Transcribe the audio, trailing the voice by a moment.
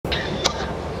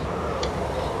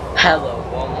Hello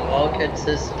everyone, welcome to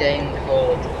this game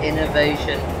called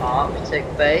Innovation Arctic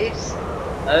Base.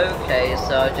 Okay,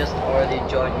 so I just already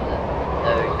joined it.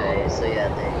 Okay, so yeah,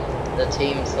 the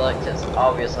team selected is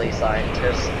obviously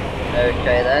scientists.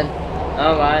 Okay then.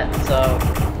 Alright, so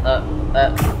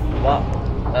what?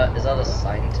 Is that a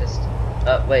scientist?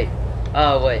 Wait.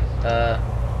 Oh wait,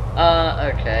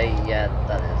 okay, yeah,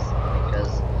 that is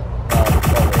because well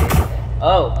probably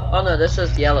Oh no, this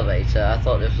is the elevator. I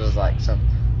thought this was like some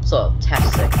sort of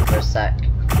testing for a sec,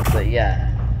 but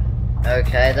yeah.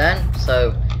 Okay then,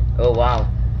 so, oh wow,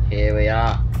 here we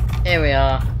are,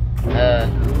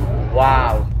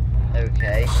 wow,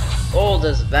 okay. Oh,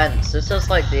 there's vents. This is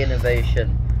like the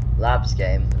Innovation Labs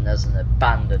game, and there's an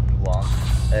abandoned one.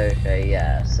 Okay,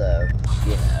 yeah, so,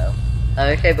 you know.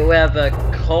 Okay, but we have a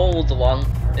cold one,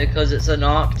 because it's an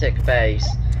Arctic base,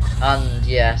 and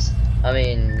yes, I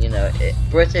mean, you know,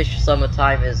 British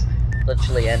summertime is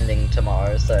literally ending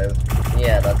tomorrow, so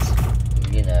yeah, that's,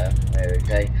 you know,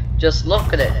 okay. Just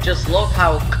look at it, just look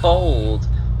how cold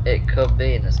it could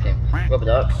be in this game. Rubber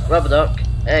duck,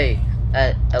 hey,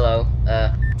 hello,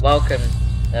 welcome,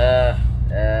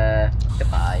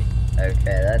 goodbye. Okay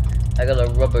then, I got a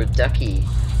rubber ducky,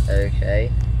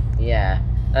 okay, yeah,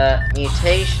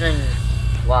 mutation,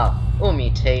 wow, oh,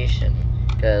 mutation,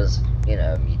 because, you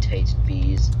know, mutated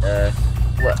bees,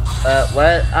 where,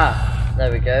 there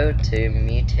we go, to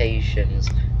mutations,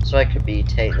 so I could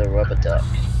mutate the rubber duck.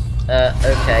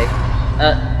 Okay,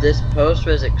 this poster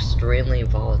is extremely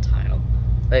volatile.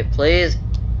 Wait, please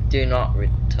do not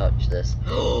retouch this.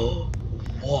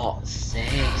 What's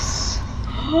this?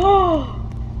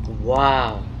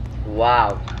 Wow,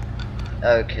 wow.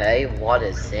 Okay, what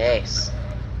is this?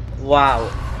 Wow,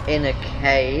 in a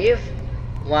cave?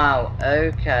 Wow,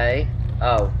 okay.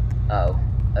 Oh,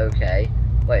 okay.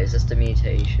 Wait, is this the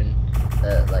mutation?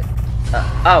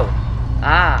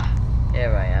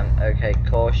 Here I am. Okay,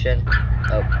 caution.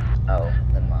 Oh,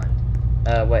 never mind.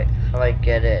 Wait, how do I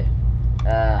get in?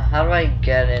 How do I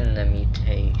get in the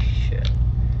mutation?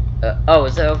 Oh,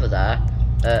 is it over there?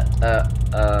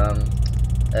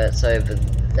 It's over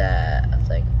there, I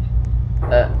think.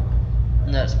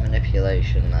 No, it's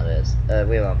manipulation, that is.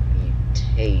 We want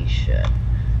mutation.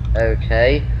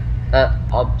 Okay.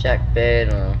 Object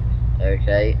bin, or,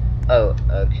 okay. Oh,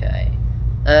 okay.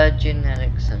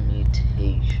 Genetics and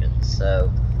mutation.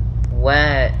 So,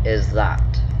 where is that?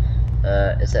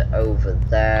 Is it over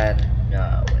there?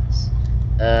 No, it's,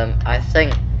 I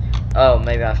think, oh,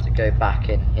 maybe I have to go back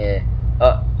in here.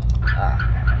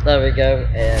 There we go.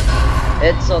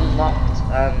 It's unlocked,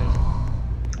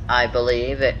 I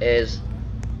believe it is,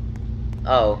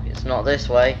 oh, it's not this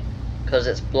way, because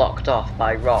it's blocked off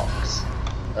by rocks.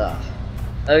 Ugh.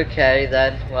 Okay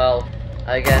then, well,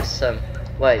 I guess,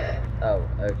 wait, oh,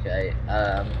 okay,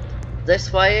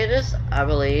 this way it is? I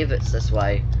believe it's this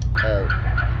way.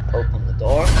 Open the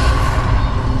door,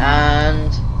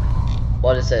 and,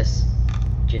 what is this?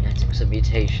 Genetics and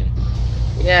mutation.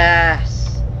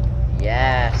 Yes,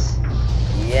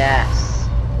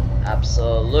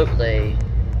 absolutely.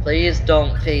 Please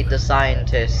don't feed the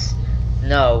scientists.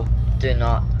 No, do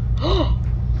not.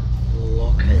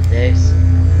 Look at this.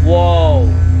 Whoa!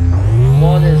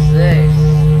 What is this?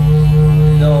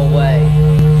 No way.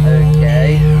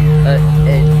 Okay.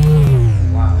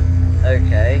 Wow.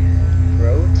 Okay.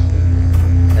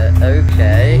 Protein.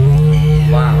 Okay.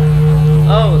 Wow.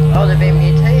 Oh, they've been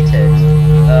mutated.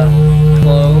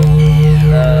 Clone.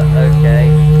 Okay.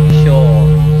 Sure.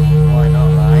 Why not,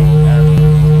 right?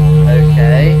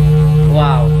 Okay.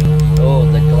 Wow. Oh,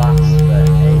 the glass.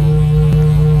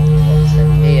 What's in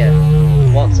here?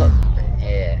 What's up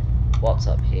here? What's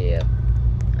up here?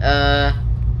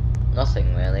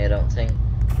 Nothing really, I don't think.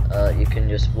 You can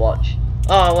just watch.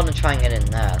 Oh, I want to try and get in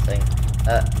there, I think.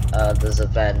 There's a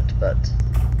vent, but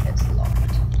it's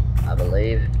locked, I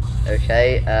believe.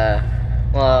 Okay,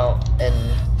 well,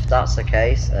 if that's the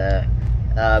case,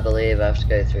 I believe I have to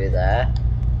go through there.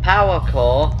 Power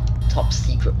core, top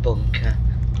secret bunker.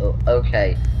 Oh,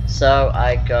 okay, so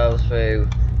I go through,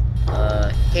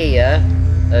 here,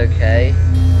 okay,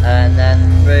 and then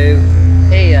through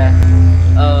here.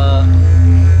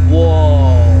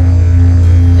 Whoa,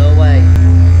 no way.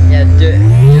 Yeah, do it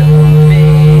me.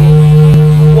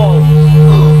 Whoa,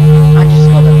 I just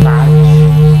got a badge.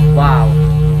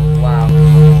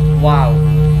 Wow,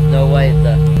 no way,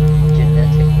 the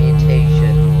genetic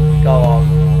mutation. Go on,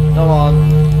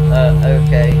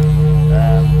 okay.